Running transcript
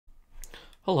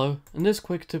Hello, in this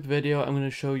quick tip video I'm going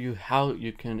to show you how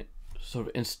you can sort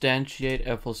of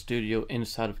instantiate FL Studio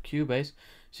inside of Cubase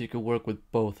so you can work with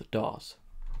both DAWs.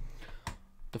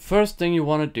 The first thing you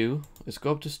want to do is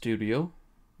go up to Studio,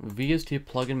 VST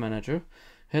Plugin Manager,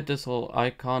 hit this little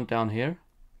icon down here,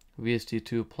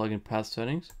 VST2 Plugin Path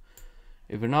Settings.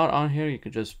 If you're not on here, you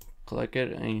can just click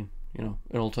it and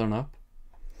it'll turn up.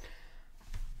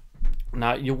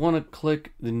 Now you want to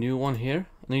click the new one here,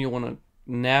 and then you want to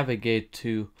navigate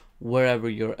to wherever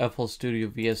your FL Studio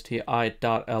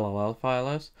VSTi.ll file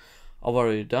is. I've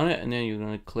already done it, and then you're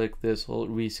going to click this little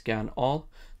rescan all,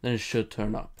 then it should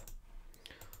turn up.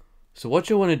 So what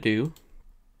you want to do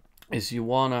is you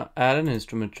want to add an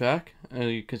instrument track, and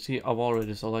you can see I've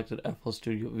already selected FL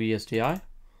Studio VSTi.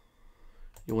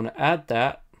 You want to add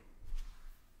that.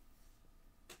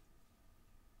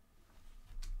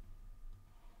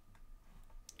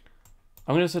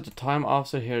 I'm going to set the time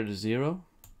offset here to 0.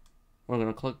 We're going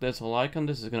to click this little icon.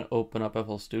 This is going to open up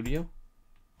FL Studio.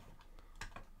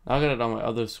 Now I got it on my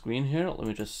other screen here. Let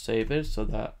me just save it so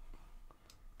that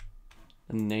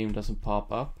the name doesn't pop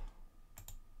up.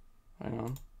 Hang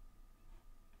on.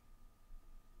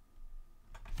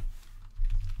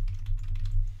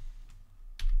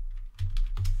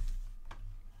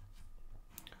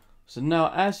 So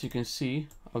now, as you can see,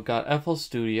 I've got FL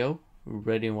Studio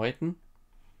ready and waiting.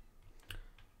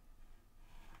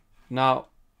 Now,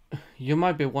 you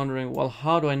might be wondering, well,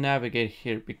 how do I navigate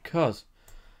here? Because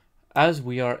as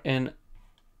we're in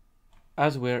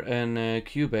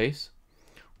Cubase,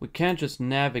 we can't just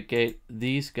navigate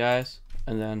these guys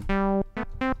and then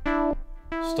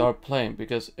start playing,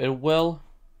 because it will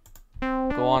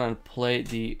go on and play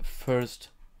the first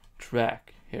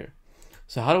track here.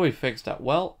 So how do we fix that?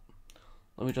 Well,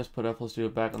 let me just put FL Studio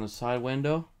back on the side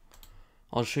window.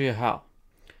 I'll show you how.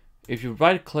 If you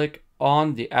right click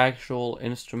on the actual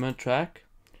instrument track,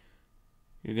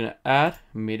 you're gonna add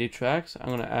MIDI tracks. I'm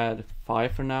gonna add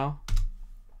 5 for now.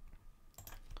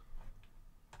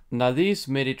 Now these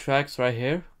MIDI tracks right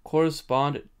here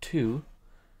correspond to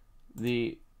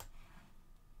the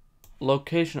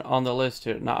location on the list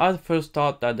here. Now I first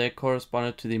thought that they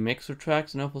corresponded to the mixer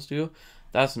tracks in FL Studio.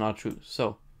 That's not true.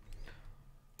 So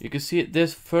you can see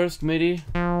this first MIDI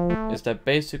is that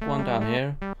basic one down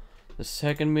here. The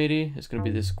second MIDI is going to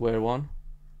be this square one.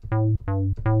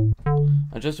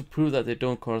 And just to prove that they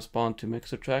don't correspond to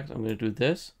mixer tracks, I'm going to do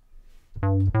this.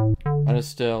 And it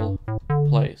still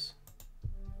plays.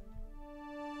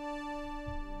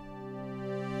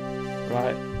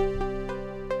 Right.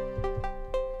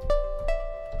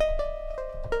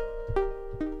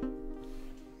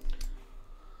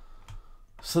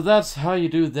 So that's how you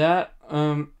do that.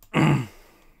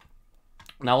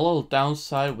 Now, a little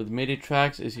downside with MIDI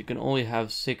tracks is you can only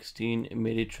have 16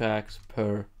 MIDI tracks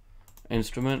per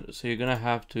instrument. So you're gonna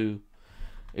have to,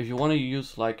 if you want to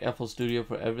use like FL Studio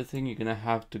for everything, you're gonna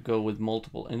have to go with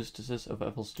multiple instances of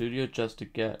FL Studio just to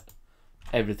get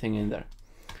everything in there.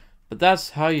 But that's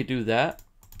how you do that.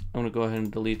 I'm gonna go ahead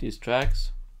and delete these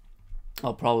tracks.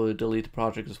 I'll probably delete the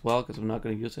project as well because I'm not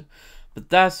gonna use it. But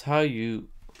that's how you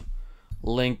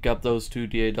link up those two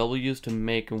DAWs to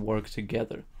make them work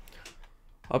together.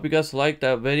 Hope you guys liked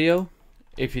that video.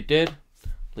 If you did,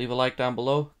 leave a like down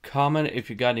below. Comment if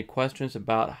you got any questions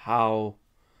about how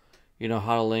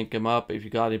to link them up. If you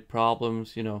got any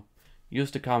problems,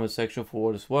 use the comment section for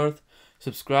what it's worth.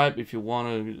 Subscribe if you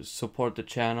want to support the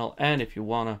channel, and if you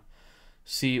want to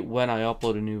see when I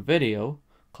upload a new video,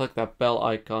 click that bell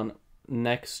icon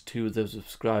next to the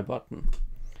subscribe button.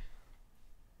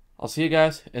 I'll see you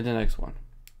guys in the next one.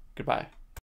 Goodbye.